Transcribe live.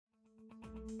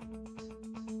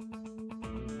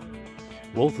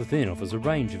Wealth Within offers a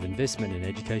range of investment and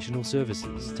educational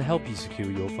services to help you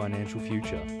secure your financial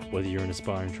future. Whether you're an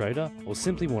aspiring trader or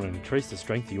simply want to increase the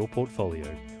strength of your portfolio,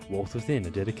 Wealth Within are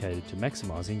dedicated to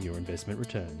maximising your investment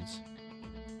returns.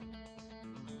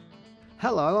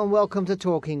 Hello and welcome to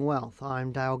Talking Wealth.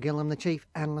 I'm Dale Gillham, the Chief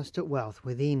Analyst at Wealth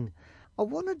Within. I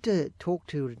wanted to talk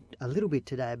to you a little bit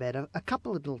today about a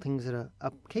couple of little things that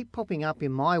keep popping up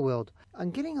in my world. I'm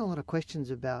getting a lot of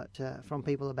questions from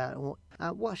people about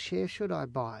what share should I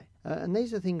buy? And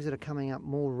these are things that are coming up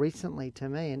more recently to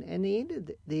me. And in the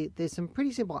end, there's some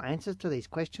pretty simple answers to these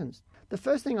questions. The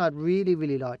first thing I'd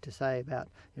really like to say about,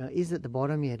 is it the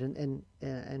bottom yet?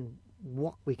 And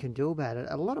what we can do about it.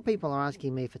 A lot of people are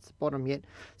asking me if it's the bottom yet,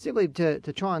 simply to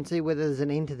try and see whether there's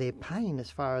an end to their pain as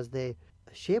far as their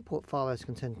share portfolio is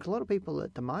concerned. Because a lot of people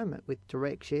at the moment with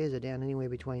direct shares are down anywhere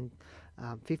between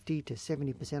 50 to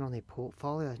 70% on their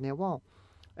portfolios. Now, while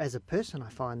as a person I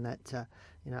find that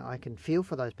I can feel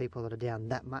for those people that are down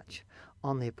that much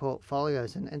on their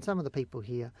portfolios, and some of the people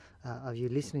here of you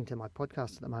listening to my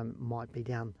podcast at the moment might be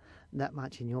down that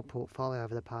much in your portfolio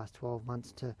over the past 12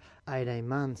 months to 18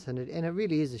 months, and it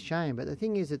really is a shame. But the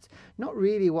thing is, it's not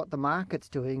really what the market's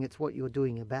doing, it's what you're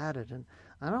doing about it. And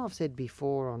I know I've said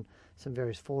before on some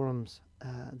various forums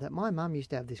that my mum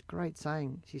used to have this great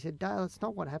saying. She said, Dale, it's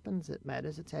not what happens that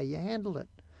matters, it's how you handle it.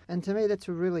 And to me, that's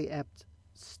a really apt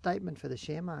statement for the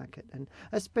share market, and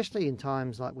especially in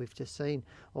times like we've just seen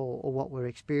or what we're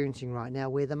experiencing right now,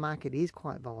 where the market is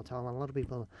quite volatile and a lot of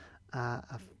people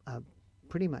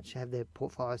pretty much have their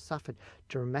portfolios suffered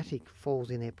dramatic falls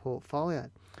in their portfolio.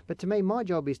 But to me, my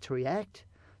job is to react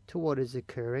to what is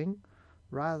occurring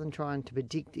rather than trying to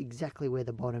predict exactly where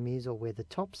the bottom is or where the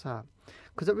tops are.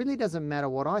 Because it really doesn't matter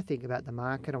what I think about the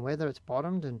market and whether it's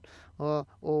bottomed or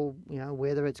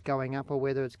whether it's going up or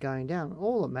whether it's going down.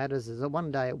 All that matters is that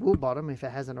one day it will bottom if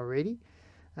it hasn't already.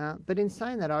 But in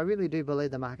saying that, I really do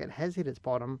believe the market has hit its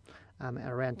bottom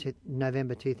around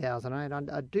November 2008.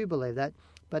 I do believe that.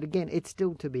 But again, it's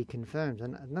still to be confirmed.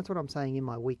 And that's what I'm saying in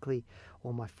my weekly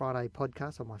or my Friday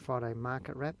podcast or my Friday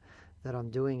market wrap that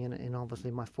I'm doing in obviously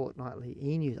my fortnightly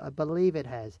e-news. I believe it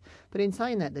has. But in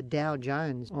saying that, the Dow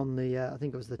Jones on I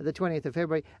think it was the 20th of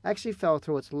February, actually fell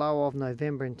through its low of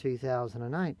November in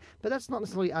 2008. But that's not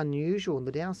necessarily unusual.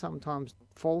 The Dow sometimes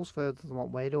falls further than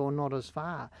what we do or not as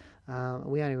far.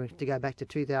 We only have to go back to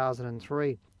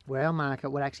 2003. Where our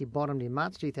market would actually bottomed in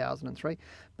March 2003,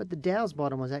 but the Dow's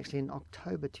bottom was actually in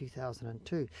October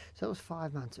 2002, so it was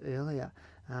 5 months earlier.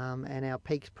 And our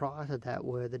peaks prior to that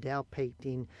were the Dow peaked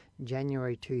in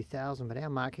January 2000, but our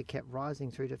market kept rising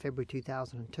through to February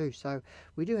 2002. So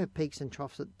we do have peaks and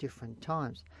troughs at different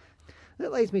times.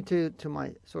 That leads me to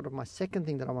my second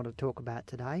thing that I want to talk about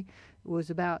today. It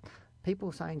was about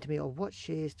people saying to me, what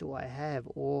shares do I have?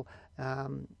 Or,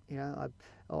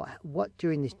 or what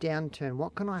during this downturn,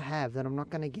 what can I have that I'm not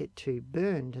going to get too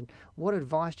burned? And what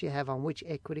advice do you have on which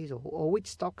equities or which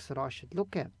stocks that I should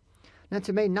look at? Now,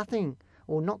 to me, nothing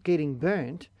or not getting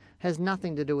burnt has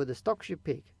nothing to do with the stocks you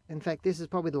pick. In fact, this is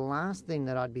probably the last thing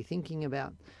that I'd be thinking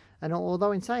about. And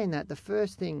although in saying that, the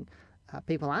first thing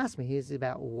people ask me is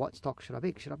about what stock should I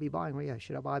pick? Should I be buying Rio?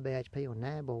 Should I buy BHP or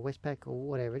NAB or Westpac or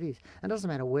whatever it is? And it doesn't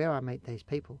matter where I meet these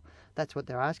people. That's what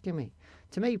they're asking me.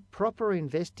 To me, proper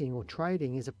investing or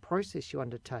trading is a process you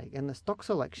undertake, and the stock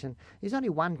selection is only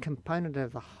one component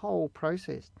of the whole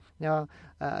process. Now,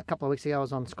 a couple of weeks ago, I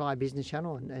was on Sky Business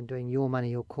Channel and doing Your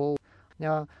Money, Your Call.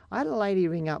 Now, I had a lady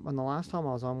ring up on the last time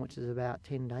I was on, which is about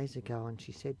 10 days ago, and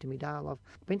she said to me, Dale,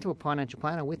 I've been to a financial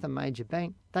planner with a major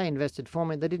bank. They invested for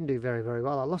me. They didn't do very, very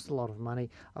well. I lost a lot of money.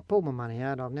 I pulled my money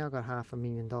out. I've now got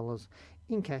 $500,000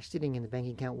 in cash sitting in the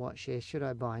bank account. What shares should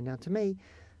I buy? Now, to me,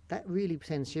 that really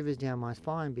sends shivers down my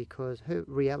spine, because her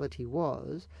reality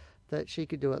was that she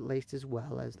could do at least as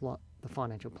well as what the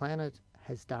financial planner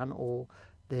has done or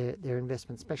their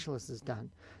investment specialist has done.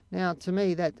 Now, to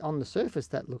me, that on the surface,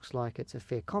 that looks like it's a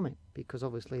fair comment, because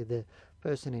obviously the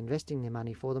person investing their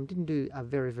money for them didn't do a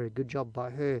very, very good job by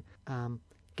her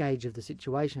gauge of the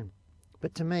situation.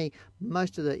 But to me,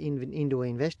 most of the indoor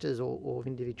investors or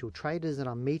individual traders that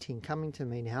I'm meeting coming to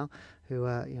me now, who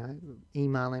are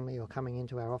emailing me or coming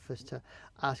into our office to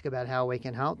ask about how we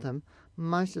can help them,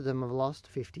 most of them have lost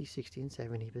 50, 60 and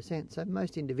 70%. So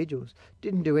most individuals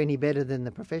didn't do any better than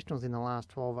the professionals in the last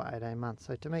 12 or 18 months.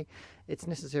 So to me, it's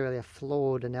necessarily a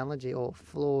flawed analogy or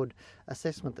flawed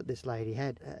assessment that this lady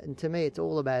had. And to me, it's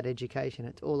all about education.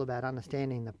 It's all about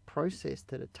understanding the process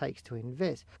that it takes to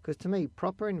invest. Because to me,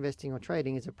 proper investing or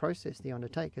trading is a process that you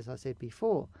undertake, as I said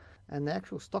before. And the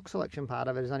actual stock selection part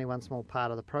of it is only one small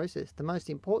part of the process. The most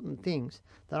important things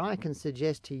that I can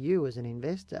suggest to you as an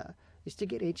investor is to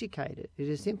get educated. It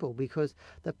is simple, because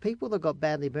the people that got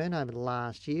badly burned over the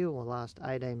last year or last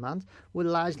 18 months were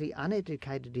largely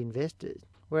uneducated investors.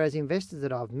 Whereas investors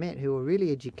that I've met who were really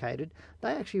educated,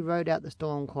 they actually rode out the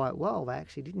storm quite well. They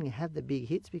actually didn't have the big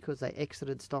hits because they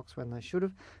exited stocks when they should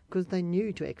have, because they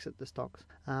knew to exit the stocks.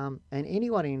 And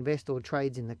anyone who invests or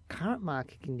trades in the current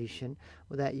market condition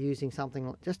without using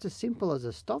something just as simple as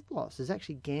a stop loss is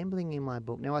actually gambling in my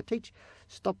book. Now, I teach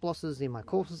stop losses in my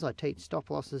courses. I teach stop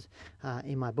losses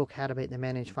in my book, How to Beat the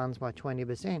Managed Funds by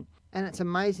 20%. And it's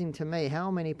amazing to me how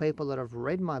many people that have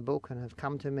read my book and have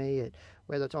come to me,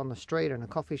 whether it's on the street or in a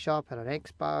coffee shop, at an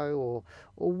expo, or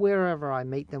wherever I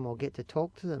meet them or get to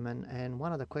talk to them. And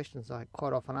one of the questions I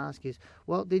quite often ask is,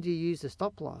 well, did you use the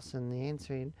stop loss? And the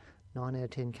answer in 9 out of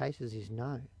 10 cases is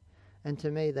no. And to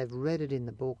me, they've read it in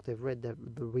the book. They've read the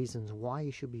reasons why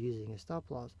you should be using a stop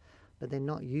loss, but they're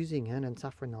not using it and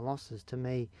suffering the losses. To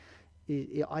me,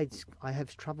 I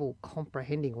have trouble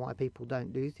comprehending why people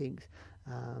don't do things.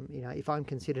 If I'm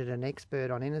considered an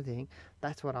expert on anything,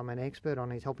 that's what I'm an expert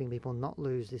on, is helping people not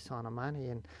lose this kind of money.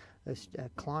 And there's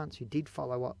clients who did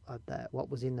follow what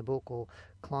was in the book, or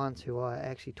clients who I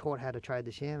actually taught how to trade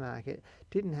the share market,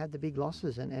 didn't have the big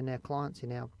losses. And our clients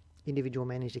in our individual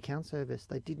managed account service,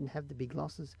 they didn't have the big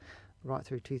losses right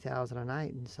through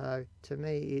 2008. And so to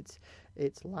me,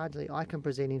 it's largely, I can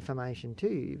present information to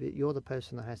you, but you're the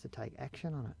person that has to take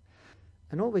action on it.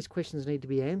 And all these questions need to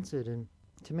be answered. And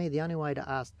to me, the only way to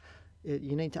ask,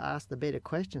 you need to ask the better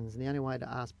questions. And the only way to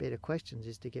ask better questions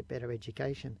is to get better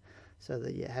education, so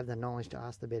that you have the knowledge to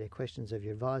ask the better questions of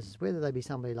your advisors, whether they be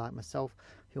somebody like myself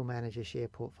who'll manage a share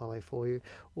portfolio for you,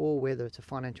 or whether it's a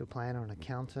financial planner, an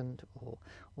accountant,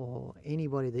 or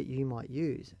anybody that you might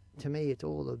use. To me, it's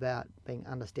all about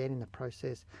understanding the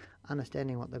process,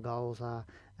 understanding what the goals are,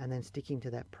 and then sticking to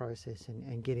that process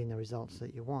and getting the results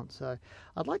that you want. So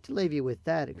I'd like to leave you with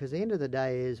that, because the end of the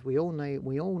day is we all know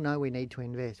we need to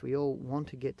invest. We all want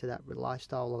to get to that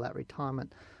lifestyle or that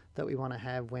retirement that we want to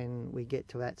have when we get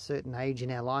to that certain age in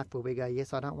our life where we go,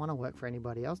 yes, I don't want to work for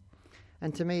anybody else.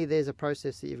 And to me, there's a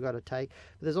process that you've got to take,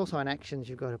 but there's also an actions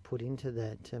you've got to put into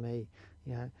that. To me,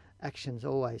 actions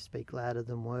always speak louder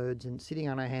than words, and sitting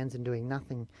on our hands and doing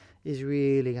nothing is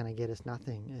really going to get us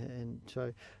nothing. And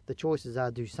so the choices are,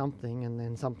 do something and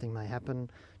then something may happen,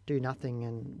 do nothing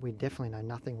and we definitely know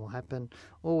nothing will happen,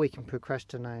 or we can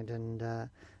procrastinate.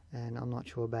 And I'm not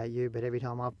sure about you, but every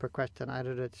time I've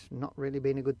procrastinated, it's not really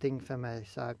been a good thing for me.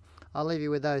 So I'll leave you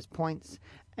with those points,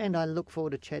 and I look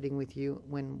forward to chatting with you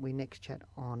when we next chat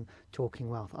on Talking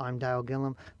Wealth. I'm Dale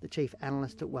Gillham, the Chief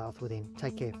Analyst at Wealth Within.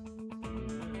 Take care.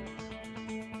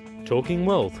 Talking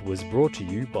Wealth was brought to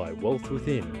you by Wealth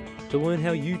Within. To learn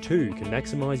how you too can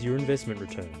maximise your investment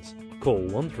returns, call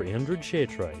 1300 SHARE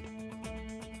TRADE.